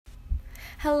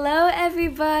Hello,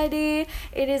 everybody.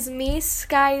 It is me,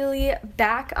 Skyly,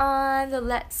 back on the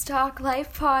Let's Talk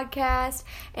Life podcast.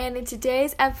 And in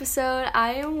today's episode,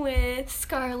 I am with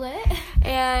Scarlett.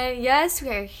 And yes, we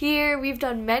are here. We've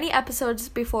done many episodes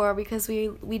before because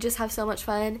we just have so much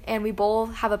fun. And we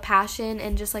both have a passion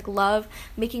and just love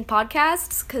making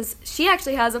podcasts because she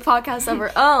actually has a podcast of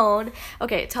her own.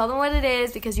 Okay, tell them what it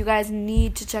is because you guys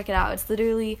need to check it out. It's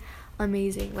literally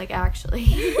amazing, actually.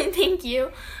 Thank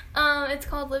you. It's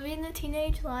called Living the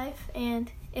Teenage Life, and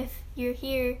if you're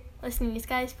here listening to this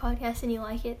guy's podcast and you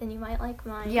like it, then you might like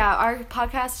mine. Yeah, our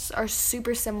podcasts are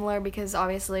super similar because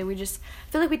obviously we just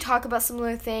feel like we talk about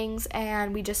similar things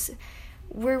and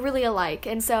we're really alike.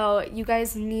 And so you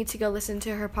guys need to go listen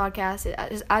to her podcast,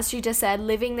 as she just said,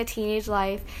 Living the Teenage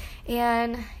Life.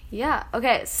 And yeah,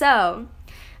 okay, so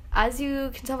as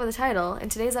you can tell by the title, in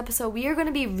today's episode we are going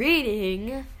to be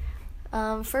reading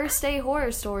first day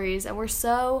horror stories, and we're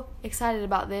so excited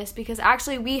about this because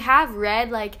actually we have read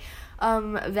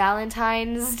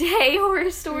Valentine's Day horror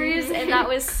stories and that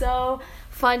was so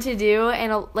fun to do,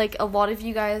 and a lot of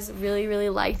you guys really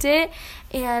liked it.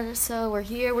 And so we're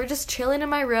here, we're just chilling in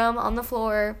my room on the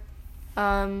floor,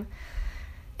 and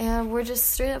we're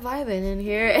just straight up vibing in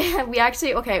here. And we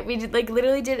actually, we did,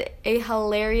 literally did a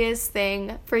hilarious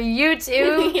thing for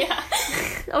YouTube. Yeah.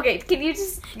 Okay, you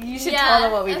should tell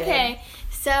them what we did. Okay,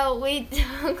 so we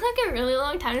took a really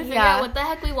long time to figure out what the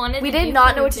heck we wanted to do. We did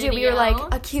not know what to do. We were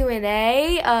a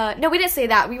Q&A. No, we didn't say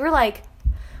that. We were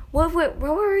what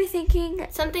were we thinking?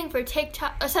 Something for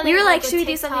TikTok or something. We were should we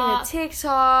do something to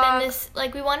TikTok?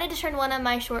 Then we wanted to turn one of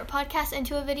my short podcasts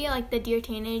into a video, the Dear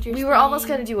Teenagers. We were almost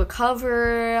going to do a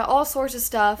cover, all sorts of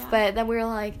stuff, but then we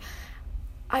were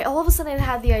I all of a sudden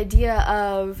had the idea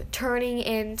of turning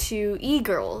into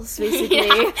e-girls,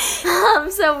 basically.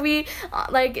 So we,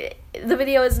 the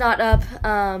video is not up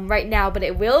right now, but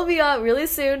it will be up really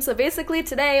soon. So basically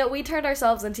today we turned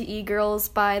ourselves into e-girls.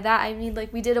 By that I mean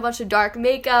we did a bunch of dark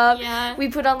makeup. Yeah. We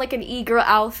put on an e-girl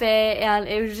outfit, and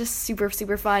it was just super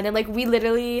fun. And we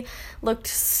literally looked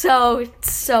so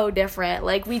different.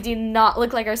 We do not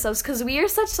look like ourselves because we are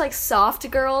such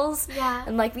soft girls. Yeah.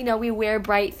 And we wear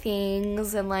bright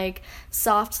things and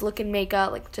soft looking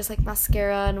makeup, just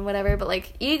mascara and whatever.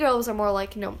 But e-girls are more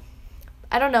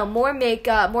I don't know, more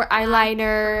makeup, more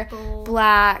eyeliner,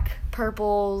 black,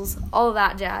 purples, all of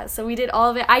that jazz. So we did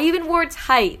all of it. I even wore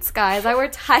tights, guys. I wore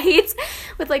tights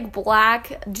with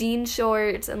black jean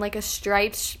shorts and a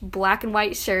striped black and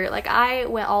white shirt. I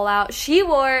went all out. She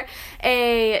wore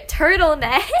a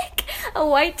turtleneck, a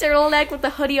white turtleneck with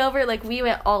a hoodie over it. We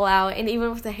went all out. And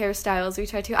even with the hairstyles, we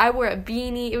tried to. I wore a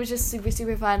beanie. It was just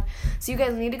super fun. So you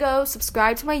guys need to go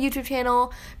subscribe to my YouTube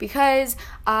channel because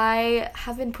I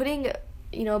have been putting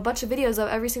a bunch of videos up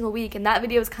every single week, and that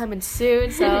video is coming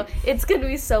soon, so it's gonna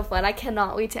be so fun. I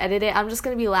cannot wait to edit it. I'm just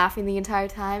gonna be laughing the entire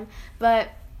time. But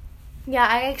yeah,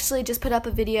 I actually just put up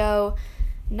a video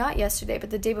not yesterday but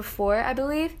the day before, I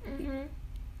believe.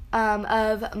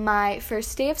 Of my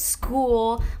first day of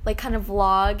school, kind of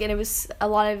vlog, and it was a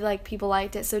lot of people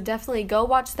liked it, so definitely go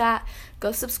watch that,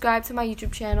 go subscribe to my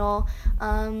YouTube channel,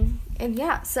 and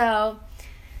yeah, so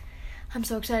I'm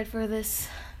so excited for this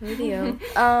video.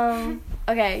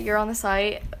 Okay, you're on the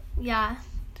site. Yeah.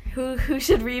 Who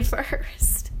should read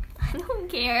first? I don't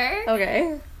care.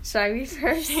 Okay. Should I read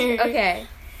first? Sure. Okay.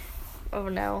 Oh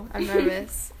no, I'm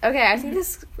nervous. Okay, I think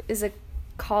this is a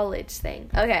college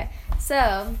thing. Okay,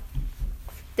 so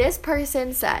this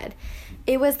person said,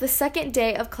 it was the second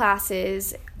day of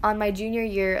classes on my junior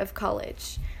year of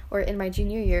college, or in my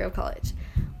junior year of college.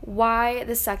 Why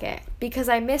the second? Because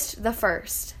I missed the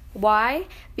first. Why?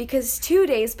 Because 2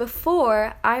 days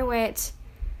before I went...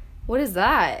 What is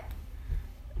that?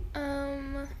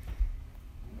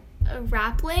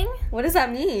 Rappling? What does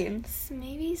that mean?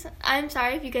 Maybe... I'm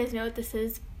sorry if you guys know what this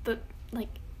is, but,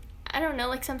 I don't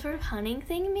know, some sort of hunting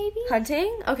thing, maybe?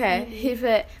 Hunting? Okay.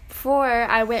 But before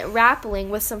I went rappling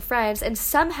with some friends and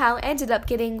somehow ended up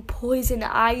getting poison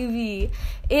ivy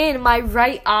in my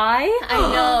right eye. I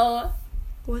know.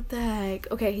 What the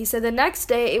heck? Okay, he said the next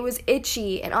day it was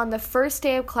itchy, and on the first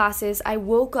day of classes, I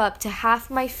woke up to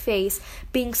half my face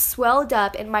being swelled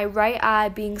up and my right eye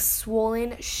being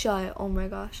swollen shut. Oh my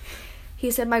gosh.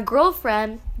 He said my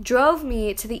girlfriend drove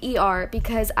me to the ER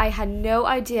because I had no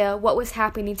idea what was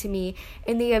happening to me,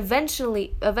 and they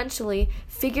eventually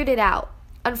figured it out.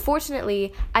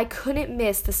 Unfortunately, I couldn't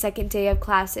miss the second day of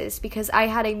classes because I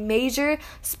had a major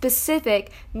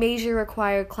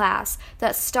required class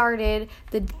that started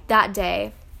that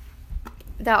day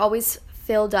that always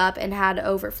filled up and had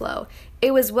overflow.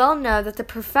 It was well known that the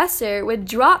professor would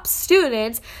drop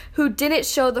students who didn't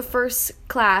show the first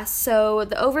class so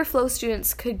the overflow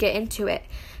students could get into it.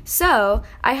 So,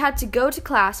 I had to go to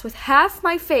class with half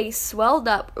my face swelled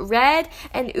up, red,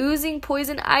 and oozing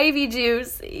poison ivy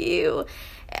juice. Ew.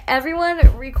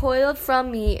 Everyone recoiled from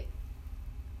me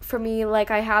like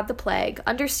I had the plague.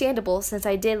 Understandable, since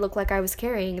I did look like I was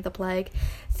carrying the plague.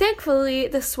 Thankfully,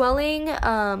 the swelling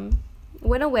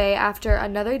went away after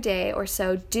another day or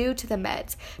so due to the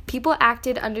meds. People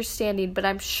acted understanding, but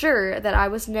I'm sure that I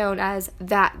was known as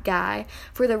that guy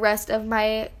for the rest of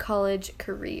my college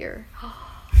career.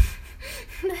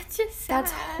 That's just sad.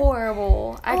 That's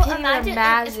horrible. I can't even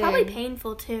imagine. It's probably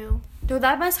painful too. No,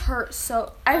 that must hurt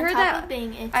so. I heard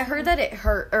that it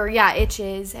hurt, or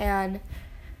itches, and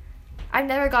I've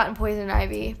never gotten poison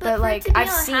ivy, but like I've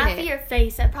seen half of your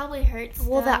face, that probably hurts.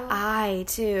 Well, the eye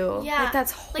too. Yeah, like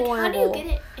that's horrible. Like, how do you get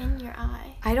it in your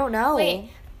eye? I don't know.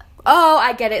 Wait. Oh,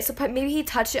 I get it. So maybe he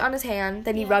touched it on his hand,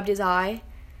 then he rubbed his eye.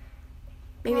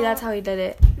 Maybe that's how he did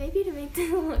it. Maybe to make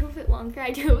this a little bit longer, I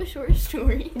do have a short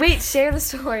story. Wait, share the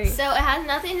story. So it has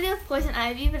nothing to do with poison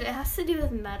ivy, but it has to do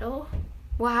with metal.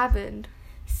 What happened?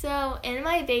 So in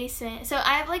my basement, so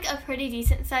I have like a pretty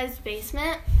decent sized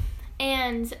basement,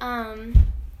 and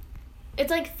it's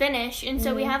like finished, and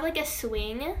so we have like a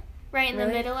swing right in the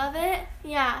middle of it.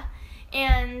 Yeah,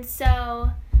 and so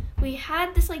we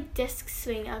had this like disc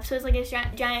swing up, so it's like a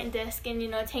giant disc, and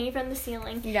it's hanging from the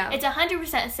ceiling. Yeah, it's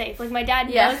 100% safe. Like my dad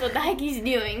knows what the heck he's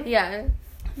doing. Yeah,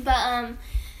 but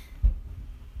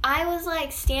I was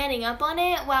like standing up on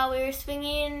it while we were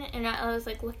swinging, and I was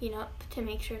like looking up to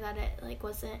make sure that it like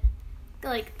wasn't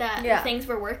like that the things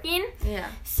were working. Yeah.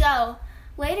 So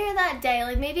later that day,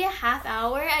 like maybe a half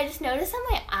hour, I just noticed that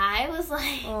my eye was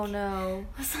like, oh no,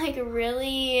 was like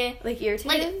really like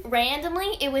irritated. Like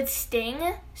randomly, it would sting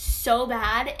so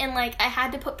bad, and like I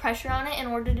had to put pressure on it in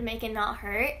order to make it not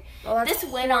hurt. Oh, that's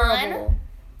this went on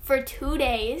for 2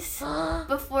 days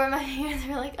before my parents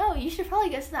were like, oh, you should probably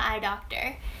go to the eye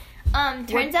doctor.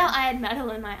 Turns out I had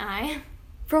metal in my eye.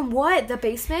 From what? The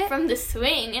basement? From the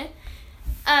swing.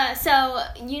 So,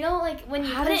 like, when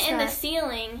you put it in the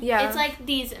ceiling, it's like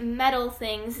these metal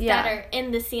things that are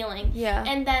in the ceiling. Yeah.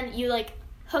 And then you, like,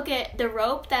 hook it, the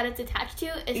rope that it's attached to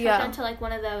is hooked onto, like,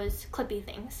 one of those clippy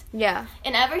things. Yeah.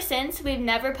 And ever since, we've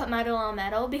never put metal on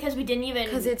metal because we didn't even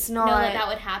know that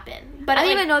would happen. But I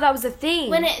didn't even know that was a thing.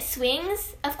 When it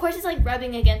swings, of course it's, like,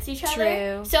 rubbing against each other.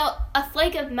 True. So, a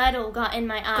flake of metal got in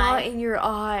my eye. Got in your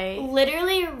eye.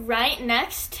 Literally right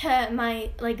next to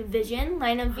my, like,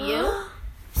 line of view.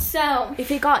 So,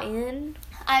 if it got in,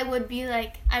 I would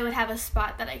have a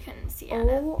spot that I couldn't see out of.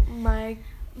 Oh my god.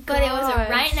 But it was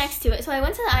right next to it. So I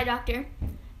went to the eye doctor.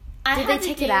 Did they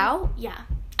take it out? Yeah.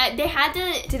 They had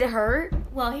to. Did it hurt?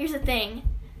 Well, here's the thing.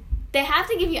 They have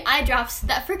to give you eye drops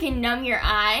that freaking numb your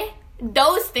eye.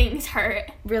 Those things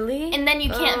hurt. Really? And then you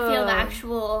can't feel the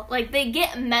actual, like, they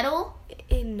get metal.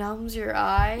 It numbs your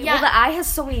eye? Yeah. Well, the eye has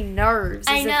so many nerves.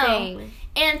 I know. Thing.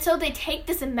 And so they take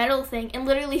this metal thing and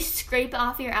literally scrape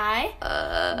off your eye.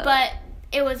 But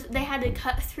they had to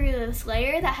cut through this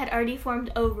layer that had already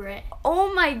formed over it.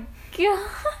 Oh my god.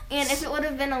 And if it would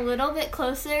have been a little bit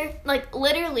closer, like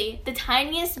literally the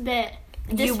tiniest bit,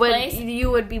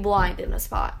 you would be blind in a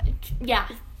spot. Yeah.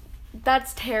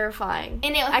 That's terrifying.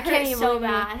 And it hurt so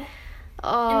bad.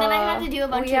 And then I had to do a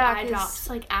bunch of eye drops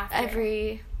like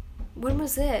after. When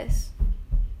was this?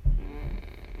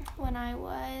 When I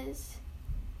was...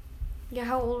 Yeah,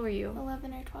 how old were you?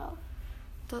 11 or 12.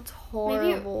 That's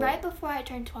horrible. Maybe right before I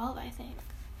turned 12, I think.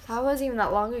 That wasn't even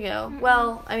that long ago. Mm-mm.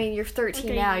 Well, I mean, you're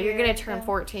 13 now. You're going to turn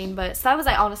 14, but so that was,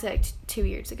 like, honestly, like 2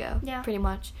 years ago. Yeah. Pretty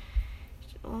much.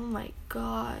 Oh, my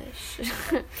gosh.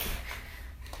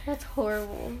 That's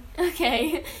horrible.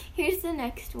 Okay, here's the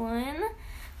next one.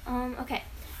 Okay,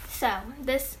 so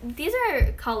these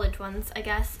are college ones, I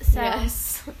guess. So,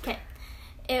 yes. Okay.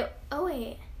 Oh,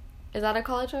 wait. Is that a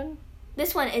college one?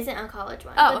 This one isn't a college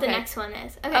one, but the next one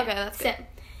is. Okay, that's good. So,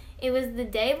 it was the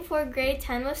day before grade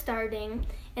 10 was starting,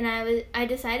 and I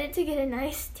decided to get a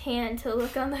nice tan to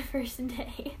look on the first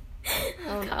day.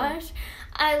 Oh gosh. No.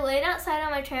 I laid outside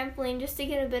on my trampoline just to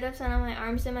get a bit of sun on my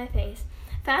arms and my face.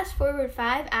 Fast forward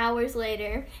 5 hours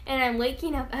later, and I'm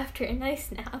waking up after a nice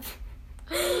nap.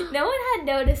 No one had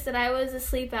noticed that I was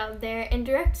asleep out there in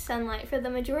direct sunlight for the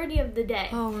majority of the day.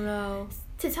 Oh no.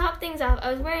 To top things off,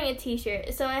 I was wearing a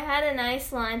t-shirt, so I had a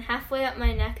nice line halfway up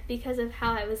my neck because of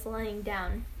how I was lying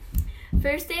down.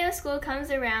 First day of school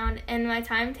comes around, and my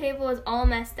timetable is all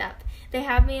messed up. They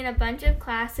have me in a bunch of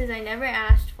classes I never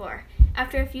asked for.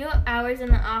 After a few hours in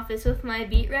the office with my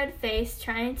beet red face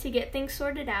trying to get things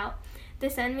sorted out, they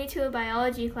send me to a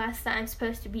biology class that I'm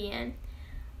supposed to be in.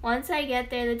 once I get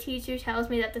there, the teacher tells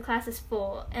me that the class is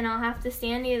full, and I'll have to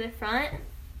stand near the front.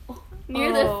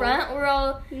 Near the front,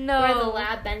 where the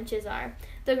lab benches are.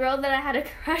 The girl that I had a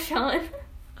crush on,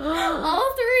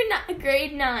 all through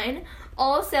grade 9,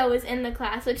 also was in the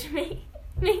class, which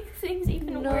makes things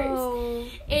even worse.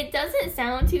 It doesn't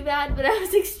sound too bad, but I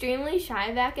was extremely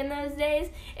shy back in those days.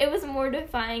 It was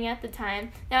mortifying at the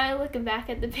time. Now I look back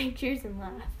at the pictures and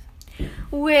laugh.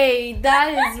 Wait,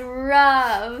 that is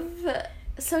rough.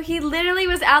 So he literally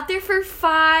was out there for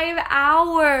 5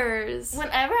 hours.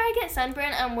 Whenever I get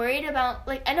sunburned, I'm worried about,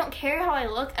 like, I don't care how I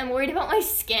look. I'm worried about my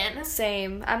skin.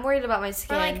 Same. I'm worried about my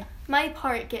skin. Or, like, my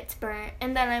part gets burnt,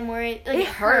 and then I'm worried. Like, it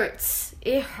hurts.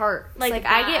 It hurts. Like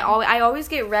I always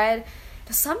get red.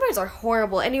 The sunburns are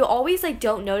horrible, and you always, like,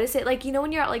 don't notice it. Like, you know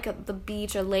when you're at, like, the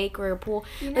beach or lake or a pool,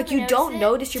 you don't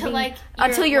notice you're being, like,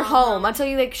 until you're home, until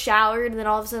you, like, showered, and then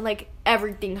all of a sudden, like,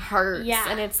 everything hurts. Yeah.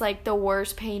 And it's, like, the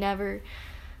worst pain ever.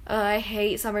 I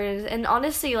hate sunburns. And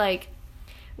honestly, like,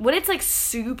 when it's, like,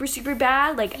 super, super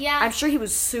bad, like, I'm sure he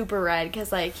was super red,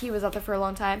 because, like, he was out there for a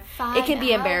long time. 5 it can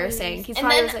be hours. embarrassing. He's and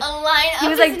then was, like, a line up he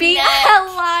was, his like, being neck. a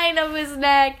line of his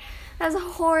neck. That's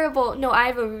horrible. No, I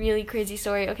have a really crazy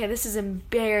story. Okay, this is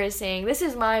embarrassing. This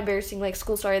is my embarrassing, like,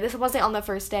 school story. This wasn't on the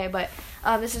first day, but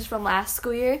this is from last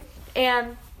school year.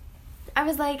 And I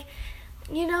was like,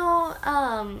 you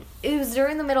know, it was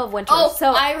during the middle of winter. Oh,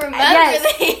 so I remember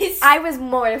this. I was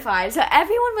mortified. So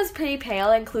everyone was pretty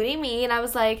pale, including me. And I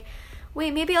was like,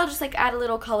 wait, maybe I'll just, like, add a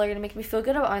little color to make me feel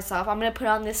good about myself. I'm going to put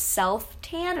on this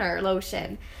self-tanner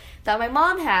lotion that my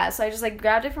mom has. So I just, like,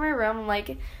 grabbed it from my room. I'm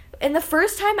like... And the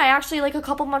first time I actually, like, a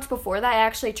couple months before that, I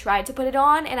actually tried to put it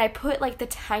on, and I put, like, the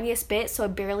tiniest bit, so it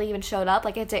barely even showed up.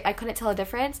 Like, I couldn't tell a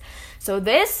difference. So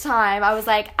this time, I was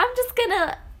like, I'm just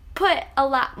gonna put a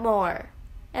lot more,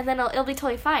 and then it'll be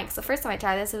totally fine. Because the first time I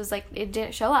tried this, it was like, it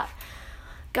didn't show up.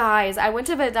 Guys, I went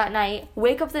to bed that night,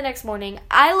 wake up the next morning,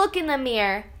 I look in the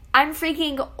mirror, I'm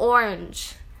freaking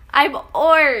orange. I'm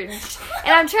orange.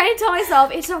 And I'm trying to tell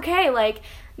myself, it's okay, like...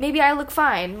 Maybe I look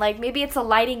fine. Like, maybe it's the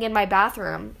lighting in my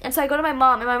bathroom. And so I go to my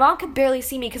mom, and my mom could barely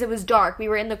see me because it was dark. We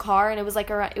were in the car, and it was,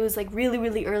 like, really,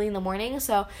 really early in the morning.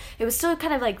 So it was still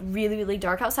kind of, like, really, really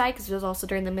dark outside because it was also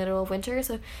during the middle of winter.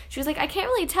 So she was like, I can't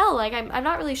really tell. Like, I'm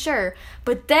not really sure.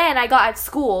 But then I got at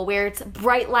school where it's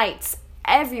bright lights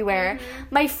everywhere. Mm-hmm.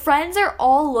 My friends are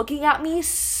all looking at me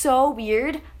so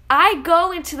weird. I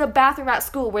go into the bathroom at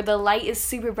school where the light is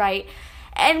super bright.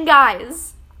 And,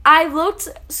 guys... I looked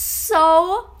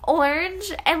so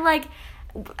orange, and, like,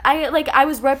 I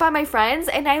was right by my friends,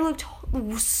 and I looked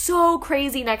so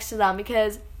crazy next to them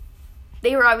because they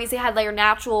had their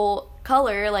natural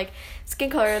color, like,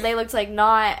 skin color. They looked, like,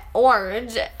 not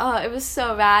orange. It was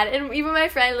so bad. And even my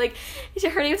friend, like,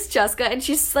 her name's Jessica, and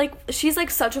she's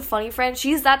such a funny friend.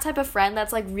 She's that type of friend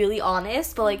that's, like, really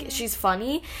honest, but, like, she's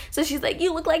funny. So she's like,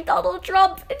 you look like Donald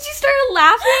Trump. And she started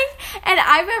laughing, and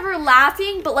I remember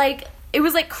laughing, but, like, it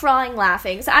was, like, crying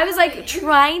laughing. So I was, like,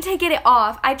 trying to get it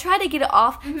off. I tried to get it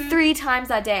off 3 times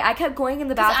that day. I kept going in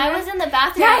the bathroom. I was in the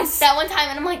bathroom that one time,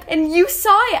 and I'm like... And you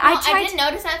saw it. No, I didn't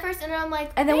notice at first, and I'm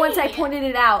like... And then once I pointed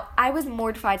it out, I was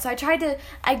mortified. So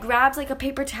I grabbed, like, a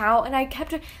paper towel, and I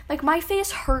kept... Like, my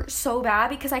face hurt so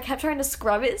bad because I kept trying to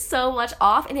scrub it so much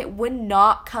off, and it would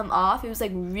not come off. It was,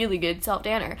 like, really good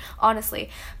self-tanner, honestly.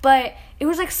 But it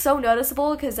was, like, so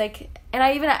noticeable because, like... And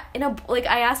I even...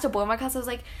 I asked a boy in my class, I was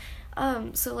like...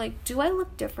 So, like, do I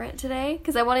look different today?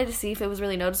 Because I wanted to see if it was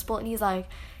really noticeable. And he's like,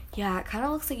 yeah, it kind of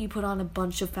looks like you put on a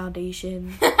bunch of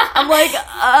foundation. I'm like,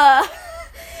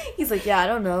 He's like, yeah, I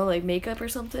don't know, like, makeup or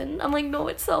something. I'm like, no,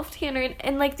 it's self-tanner.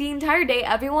 And like, the entire day,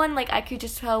 everyone, like, I could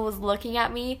just tell was looking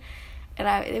at me. And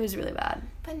it was really bad.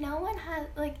 But no one has,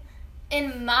 like,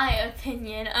 in my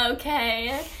opinion,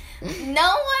 okay,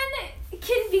 no one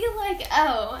can be like,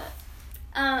 oh...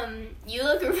 you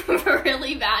look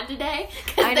really bad today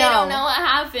because they don't know what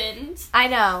happened. I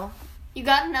know. You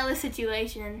got another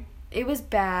situation. It was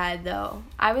bad though.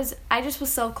 I just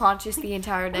was self-conscious the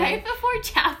entire day. Right before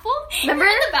chapel? Remember? You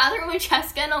were in the bathroom with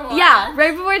Cheska and Alana? Yeah,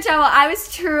 right before chapel. I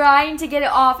was trying to get it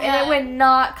off and it would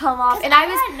not come off. And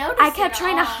I kept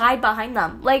trying to hide behind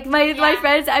them. Like my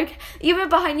friends, even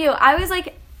behind you. I was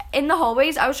like in the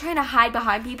hallways, I was trying to hide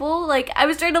behind people. Like, I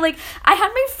was trying to, like, I had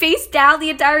my face down the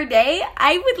entire day.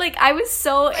 I was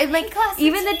so, and, like,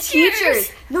 even the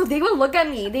teachers, no, they would look at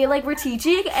me. They, like, were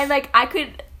teaching, and, like, I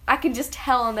could just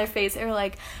tell on their face. They were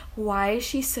like, why is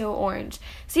she so orange?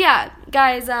 So, yeah,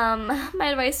 guys, my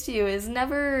advice to you is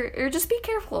just be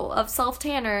careful of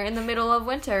self-tanner in the middle of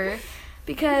winter,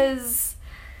 because,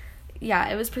 yeah,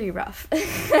 it was pretty rough.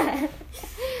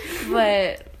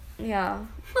 But, yeah.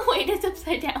 Wait, it's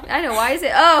upside down. I know, why is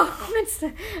it? Oh, it's...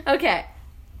 Okay.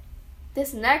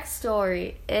 This next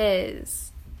story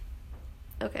is...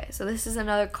 Okay, so this is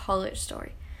another college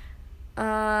story.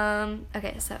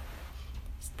 Okay, so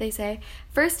they say,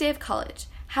 first day of college,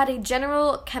 had a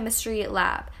general chemistry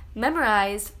lab,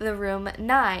 memorized the room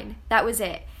 9, that was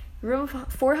it. Room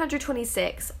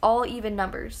 426, all even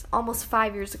numbers, almost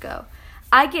 5 years ago.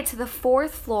 I get to the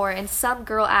 4th floor and some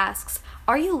girl asks,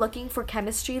 are you looking for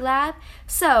chemistry lab?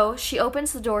 So she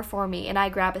opens the door for me and I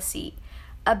grab a seat.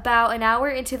 About an hour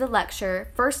into the lecture,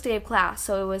 first day of class,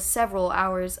 so it was several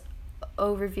hours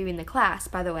overviewing the class,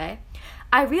 by the way,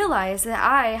 I realize that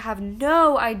I have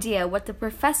no idea what the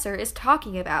professor is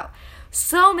talking about.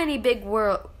 So many big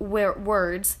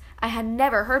words I had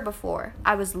never heard before.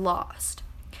 I was lost.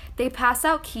 They pass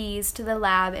out keys to the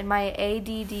lab and my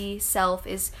ADD self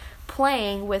is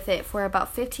playing with it for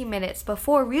about 15 minutes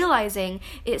before realizing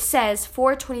it says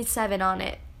 427 on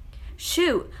it.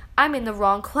 Shoot, I'm in the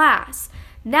wrong class.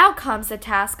 Now comes the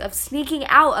task of sneaking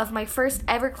out of my first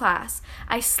ever class.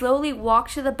 I slowly walk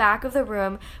to the back of the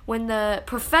room when the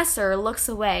professor looks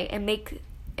away and makes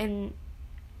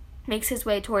his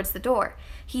way towards the door.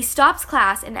 He stops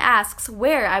class and asks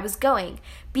where I was going.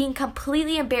 Being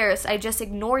completely embarrassed, I just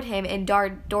ignored him and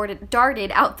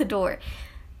darted out the door.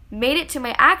 Made it to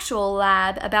my actual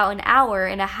lab about an hour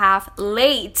and a half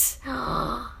late.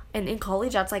 And in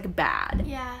college, that's like bad.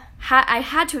 Yeah. I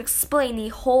had to explain the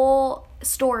whole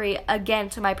story again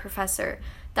to my professor.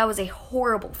 That was a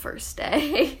horrible first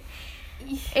day.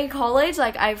 In college,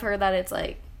 like, I've heard that it's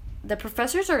like the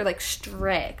professors are like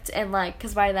strict and like,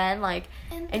 because by then, like,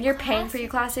 and you're paying for your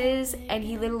classes, and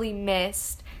he literally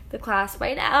missed the class by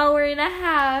an hour and a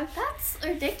half. That's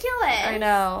ridiculous. I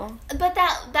know. But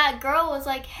that girl was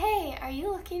like, hey, are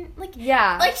you looking, like,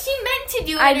 yeah, like she meant to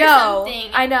do it I or know, something.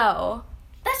 I know.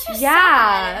 That's just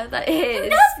yeah, sad. that is. Who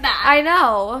does that? I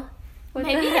know. What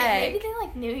maybe the heck? Maybe they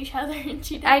like knew each other and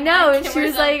she didn't I know, like and him she or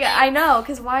was like, something. I know,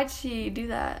 because why'd she do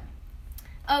that?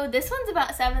 Oh, this one's about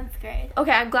 7th grade.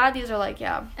 Okay, I'm glad these are like,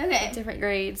 yeah, Okay. like different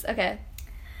grades. Okay.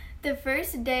 The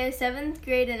first day of 7th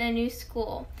grade in a new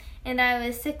school, and I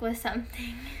was sick with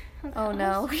something. Oh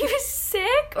no. He was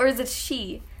sick? Or is it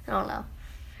she? I don't know.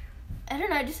 I don't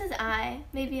know, it just says I.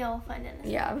 Maybe I'll find it.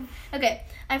 Yeah. Okay,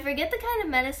 I forget the kind of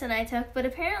medicine I took, but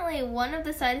apparently one of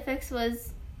the side effects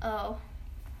was,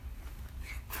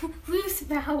 loose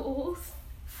bowels.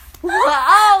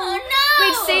 Oh no!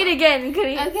 Wait, say it again.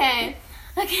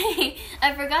 Okay,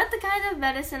 I forgot the kind of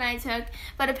medicine I took,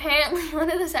 but apparently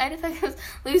one of the side effects was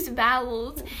loose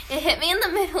bowels. It hit me in the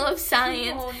middle of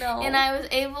science, Oh no. and I was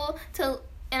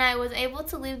able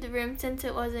to leave the room since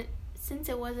it was a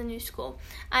new school.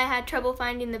 I had trouble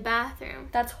finding the bathroom.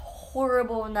 That's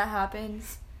horrible when that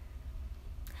happens.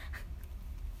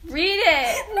 Read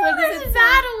it. No, What does there's it say?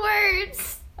 bad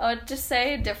words. Oh, just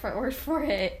say a different word for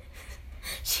it.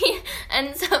 She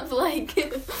ends up like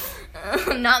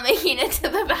not making it to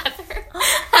the bathroom.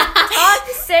 Oh,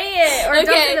 just say it, or don't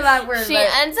say the bad word. She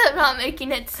ends up not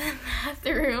making it to the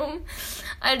bathroom.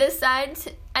 I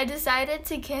decided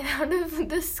to get out of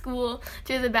the school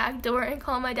through the back door and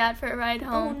call my dad for a ride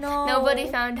home. Oh no. Nobody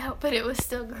found out, but it was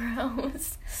still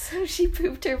gross. So she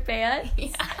pooped her pants? Yeah.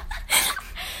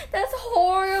 That's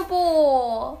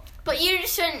horrible. But you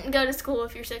just shouldn't go to school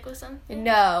if you're sick with something.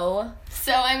 No.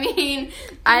 So, I mean,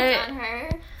 it's on her.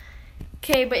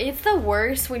 Okay, but it's the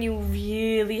worst when you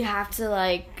really have to,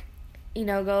 like, you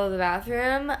know, go to the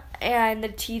bathroom and the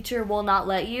teacher will not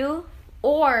let you,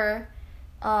 or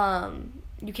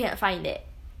you can't find it.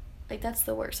 Like, that's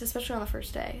the worst, especially on the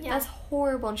first day. Yeah. That's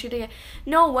horrible. And she did it.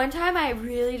 No, one time I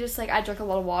really just, like, I drank a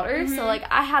lot of water, so, Mhm. like,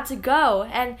 I had to go.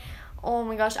 And, oh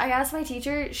my gosh, I asked my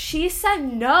teacher. She said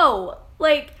no.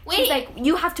 Like, she's like,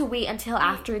 you have to wait until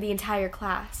after the entire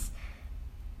class.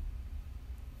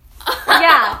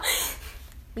 Yeah.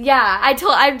 Yeah,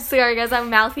 I'm sorry, guys,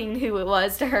 I'm mouthing who it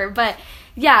was to her. But,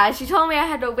 yeah, she told me I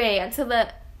had to wait until the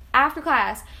after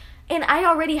class. And I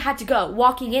already had to go,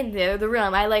 walking in the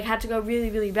room. I, like, had to go really,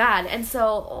 really bad. And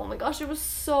so, oh my gosh, it was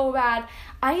so bad.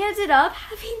 I ended up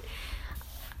having...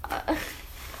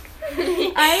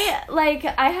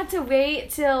 I had to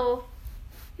wait till...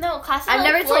 No, class is I like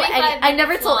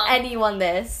never told long. anyone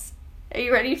this. Are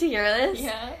you ready to hear this?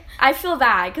 Yeah. I feel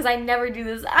bad because I never do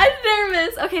this. I'm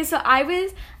nervous. Okay, so I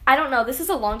don't know, this is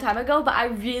a long time ago, but I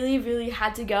really, really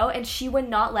had to go, and she would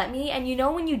not let me. And you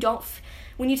know when you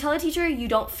tell a teacher you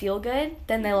don't feel good,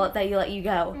 then they let you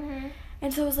go. Mm-hmm.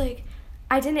 And so I was like,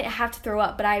 I didn't have to throw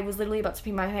up, but I was literally about to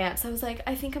pee my pants. I was like,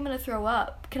 I think I'm going to throw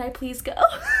up. Can I please go?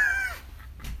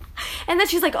 And then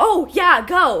she's like, oh, yeah,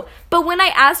 go. But when I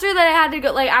asked her that I had to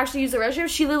go, like, actually use the restroom,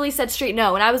 she literally said straight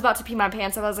no. And I was about to pee my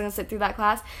pants if I was going to sit through that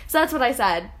class. So that's what I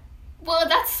said. Well,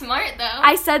 that's smart, though.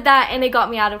 I said that, and it got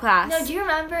me out of class. No, do you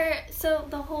remember, so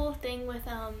the whole thing with,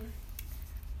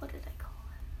 what did I call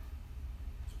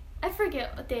it? I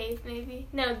forget, Dave, maybe.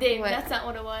 No, Dave, what? That's not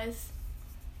what it was.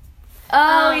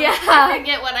 Oh, yeah. I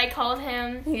forget what I called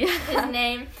him, yeah. his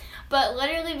name. But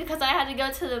literally, because I had to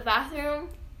go to the bathroom,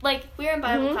 like, we were in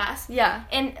Bible class. Yeah.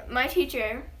 And my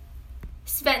teacher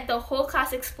spent the whole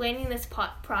class explaining this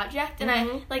project, and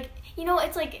I, like, you know,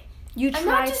 it's like, I'm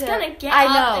not just gonna get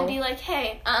up and be like,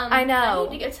 hey, I know. I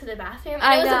need to go to the bathroom.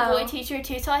 And it was a boy teacher,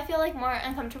 too, so I feel, like, more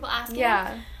uncomfortable asking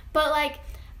him. But, like,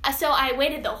 so I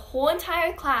waited the whole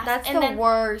entire class. That's and the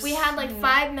worst. We had, like,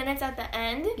 5 minutes at the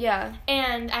end. Yeah.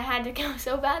 And I had to go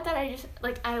so bad that I just,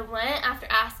 like, I went after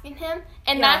asking him.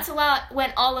 And that's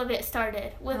when all of it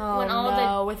started. With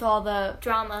all the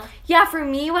drama. Yeah, for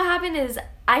me, what happened is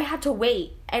I had to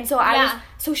wait. And so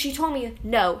so she told me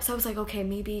no. So I was like, okay,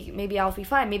 maybe I'll be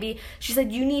fine. Maybe she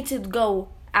said, you need to go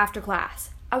after class.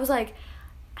 I was like,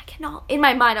 I cannot. In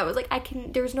my mind, I was like,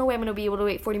 there's no way I'm going to be able to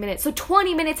wait 40 minutes. So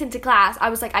 20 minutes into class, I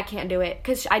was like, I can't do it.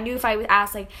 Because I knew if I was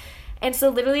asked, like, and so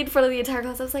literally in front of the entire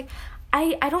class, I was like,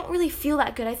 I don't really feel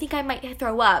that good. I think I might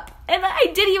throw up. And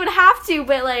I didn't even have to,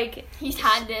 but, like,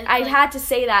 I had to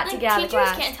say that to get out of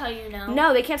class. Teachers can't tell you no.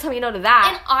 No, they can't tell me no to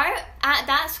that. And at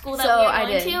that school that we were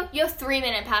going to, you have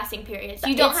 3-minute passing periods.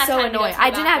 You don't have time to go to the bathroom.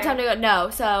 I didn't have time to go. No,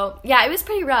 so, yeah, it was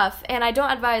pretty rough. And I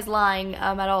don't advise lying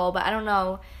at all, but I don't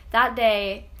know. That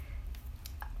day,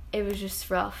 it was just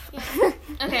rough. Yeah.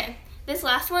 Okay, this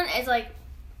last one is, like,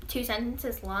 2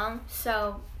 sentences long,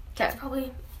 so that's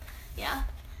probably,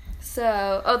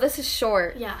 So, this is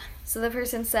short. Yeah. So the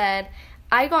person said,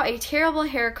 I got a terrible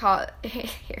haircut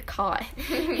before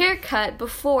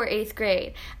 8th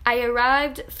grade. I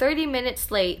arrived 30 minutes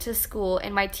late to school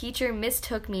and my teacher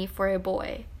mistook me for a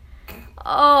boy.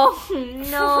 Oh,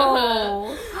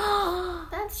 no.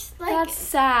 That's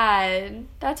sad.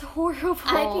 That's horrible.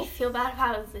 I'd feel bad if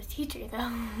I was the teacher, though.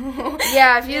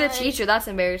 Yeah, if you're the teacher, that's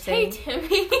embarrassing. Hey,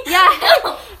 Timmy. Yeah,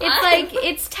 it's like,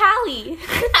 it's Tally.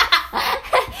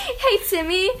 Hey,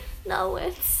 Timmy. No,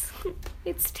 it's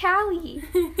Tally.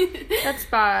 That's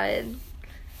bad.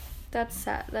 That's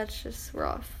sad. That's just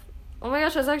rough. Oh my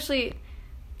gosh,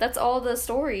 that's all the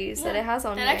stories that it has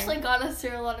on here. That actually got us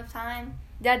through a lot of time.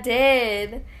 That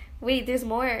did. Wait, there's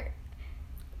more.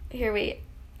 Here, wait.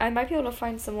 I might be able to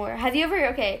find some more. Have you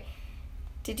ever,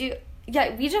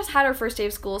 we just had our first day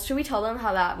of school. Should we tell them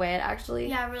how that went, actually?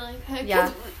 Yeah, really.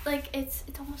 Yeah. Like, it's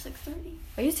almost 6:30.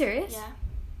 Are you serious? Yeah.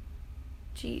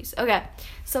 Jeez. Okay.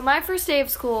 So my first day of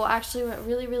school actually went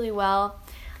really, really well.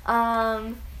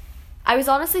 I was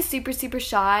honestly super, super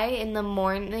shy in the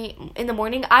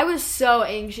morning. I was so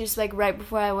anxious, like, right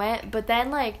before I went. But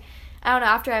then, like, I don't know,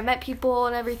 after I met people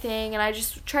and everything, and I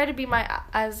just tried to be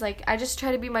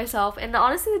myself. And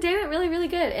honestly, the day went really, really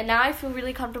good. And now I feel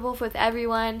really comfortable with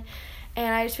everyone.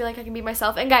 And I just feel like I can be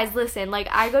myself. And guys, listen, like,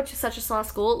 I go to such a small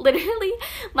school. Literally,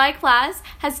 my class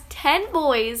has 10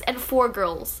 boys and 4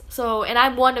 girls. So, and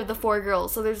I'm one of the 4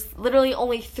 girls. So there's literally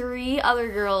only 3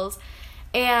 other girls.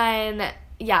 And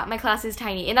yeah, my class is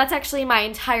tiny. And that's actually my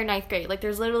entire 9th grade. Like,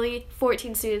 there's literally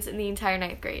 14 students in the entire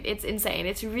 9th grade. It's insane.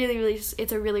 It's a really,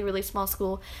 really small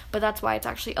school. But that's why it's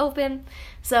actually open.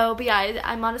 So, but yeah,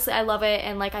 I love it.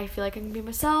 And, like, I feel like I can be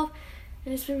myself.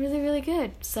 And it's been really, really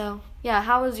good. So, yeah,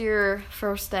 how was your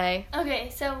first day?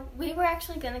 Okay, so we were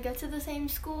actually going to go to the same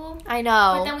school. I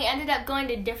know. But then we ended up going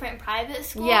to different private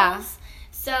schools. Yeah.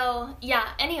 So, yeah,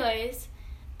 anyways,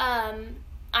 I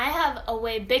have a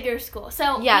way bigger school.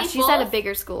 So yeah, she's at a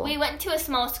bigger school. We went to a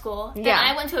small school. Then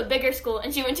I went to a bigger school,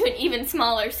 and she went to an even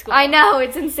smaller school. I know,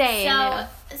 it's insane.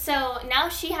 So now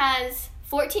she has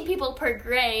 14 people per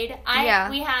grade.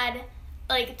 We had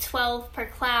like 12 per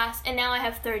class, and now I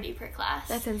have 30 per class.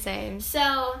 That's insane.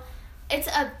 So it's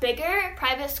a bigger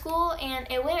private school, and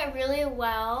it went really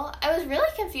well. I was really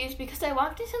confused because I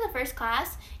walked into the first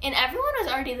class, and everyone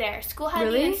was already there. School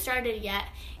hadn't even started yet,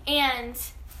 and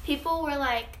people were,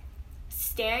 like,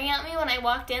 staring at me when I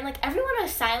walked in. Like, everyone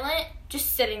was silent,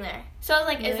 just sitting there. So I was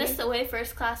like, is this the way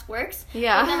first class works?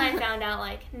 Yeah. And then I found out,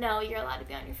 like, no, you're allowed to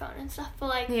be on your phone and stuff. But,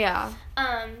 like,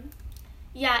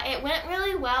 yeah, it went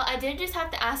really well. I did just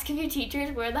have to ask a few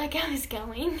teachers where, like, I was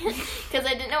going. Because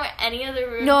I didn't know where any of the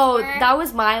rooms were. No, that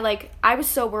was I was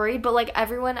so worried. But, like,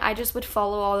 everyone, I just would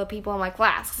follow all the people in my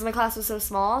class. Because my class was so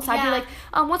small. So I'd be like,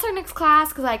 what's our next class?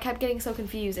 Because I kept getting so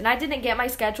confused. And I didn't get my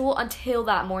schedule until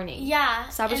that morning. Yeah.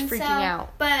 So I was freaking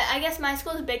out. But I guess my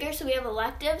school is bigger, so we have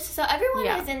electives. So everyone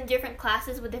is in different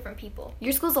classes with different people.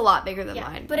 Your school's a lot bigger than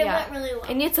mine. But it went really well.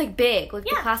 And it's, like, big. Like,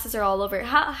 the classes are all over.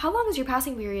 How long is your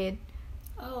passing period?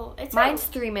 Oh, it's mine's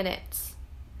 3 minutes.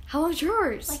 How long's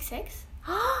yours? Like 6.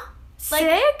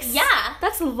 Like, 6? Yeah.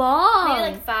 That's long.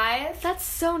 Maybe like 5. That's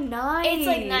so nice. It's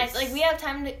like nice. Like, we have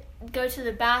time to go to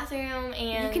the bathroom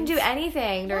and you can do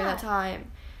anything during that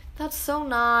time. That's so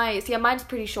nice. Yeah, mine's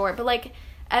pretty short, but like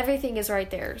everything is right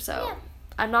there. So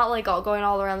I'm not like going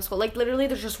all around the school. Like literally,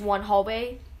 there's just one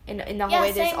hallway. In the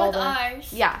hallway, there's all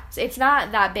ours. Yeah, so it's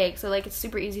not that big. So like it's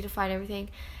super easy to find everything.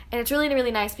 And it's really,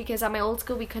 really nice because at my old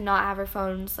school, we could not have our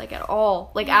phones, like, at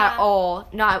all. Like, at all.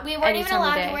 Not we weren't even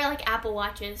allowed to wear, like, Apple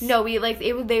Watches. No, we, like,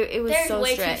 it was so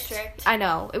way strict. too strict. I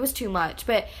know. It was too much.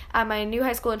 But at my new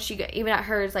high school, and even at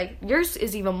hers, like, yours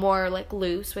is even more, like,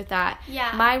 loose with that.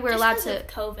 Yeah. Mine, we're allowed to. Of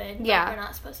COVID. Yeah. Like, we're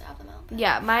not supposed to have them out. But.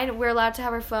 Yeah, mine, we're allowed to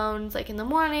have our phones, like, in the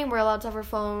morning. We're allowed to have our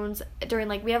phones during,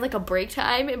 like, we have, like, a break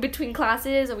time in between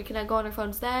classes, and we cannot go on our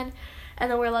phones then. And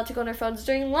then we're allowed to go on our phones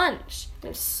during lunch.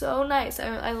 It's so nice.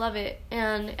 I love it.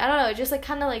 And I don't know, it just like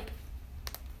kind of like,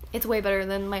 it's way better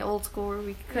than my old school where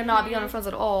we could not be on our phones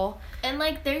at all. And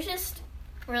like, there's just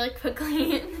really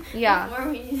quickly before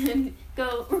we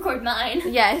go record mine.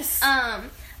 Yes. I'm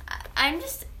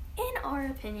just, in our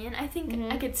opinion, I think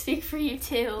I could speak for you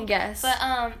too. Yes. But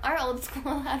our old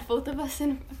school had both of us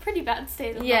in a pretty bad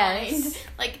state of mind.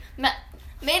 Like,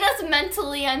 made us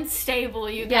mentally unstable,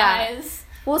 you guys.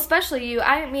 Well, especially you.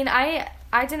 I mean, I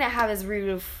didn't have as rude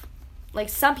of, like,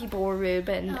 some people were rude,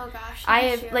 but oh gosh, I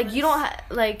have, like, you don't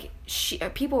like,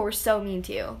 people were so mean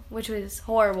to you, which was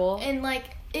horrible. And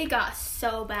like, it got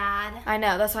so bad. I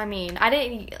know, that's what I mean. I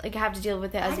didn't, like, have to deal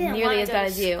with it as nearly as bad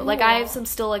as you. School. Like, I have some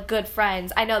still, like, good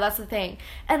friends. I know, that's the thing.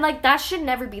 And, like, that should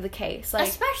never be the case. Like,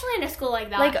 especially in a school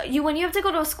like that. Like, when you have to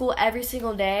go to a school every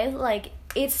single day, like,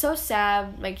 it's so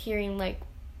sad, like, hearing, like,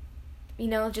 you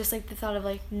know, just, like, the thought of,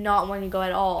 like, not wanting to go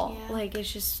at all. Yeah. Like,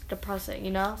 it's just depressing, you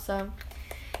know? So,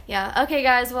 yeah. Okay,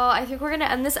 guys, well, I think we're going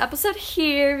to end this episode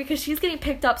here because she's getting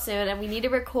picked up soon and we need to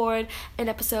record an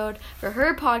episode for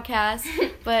her podcast.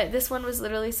 But this one was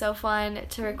literally so fun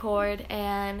to record,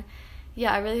 and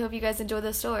yeah, I really hope you guys enjoyed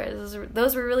those stories.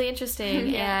 Those were really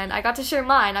interesting, and I got to share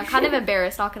mine. I'm kind of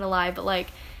embarrassed, not going to lie, but, like,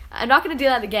 I'm not gonna do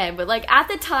that again, but like at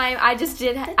the time, I just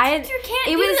did. You can't do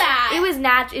that. It was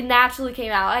it naturally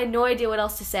came out. I had no idea what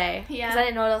else to say because I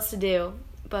didn't know what else to do.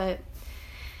 But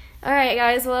all right,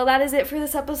 guys. Well, that is it for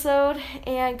this episode.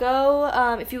 And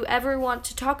go if you ever want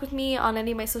to talk with me on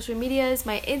any of my social medias.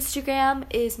 My Instagram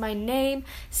is my name,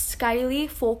 Skylie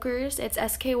Folkers. It's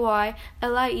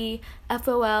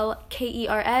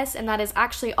SkyLieFolkers, and that is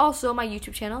actually also my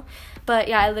YouTube channel. But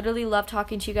yeah, I literally love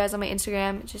talking to you guys on my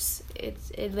Instagram.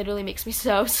 It literally makes me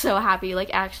so happy, like,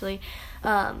 actually.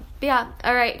 But yeah,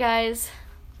 all right, guys.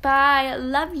 Bye.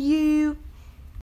 Love you.